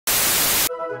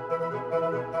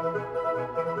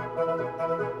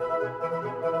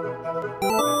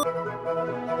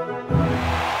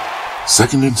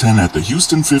Second and 10 at the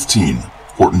Houston 15.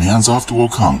 Horton hands off to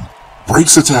Okung,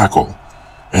 breaks a tackle,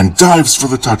 and dives for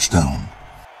the touchdown.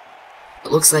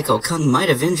 Looks like Okung might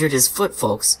have injured his foot,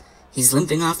 folks. He's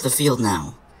limping off the field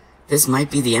now. This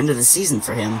might be the end of the season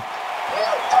for him.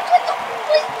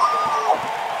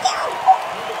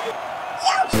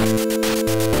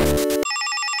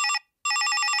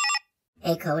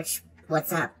 Hey, Coach,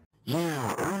 what's up?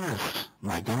 Yeah, Ernest,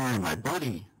 my guy, my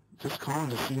buddy. Just calling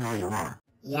to see how you are.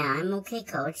 Yeah, I'm okay,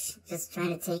 Coach. Just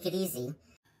trying to take it easy.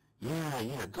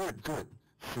 Yeah, good.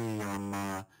 See,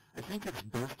 I think it's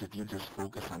best if you just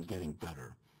focus on getting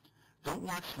better. Don't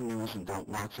watch the news and don't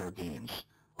watch our games.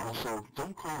 Also,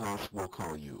 don't call us, we'll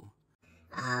call you.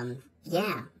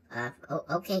 Yeah.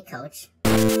 Okay, Coach.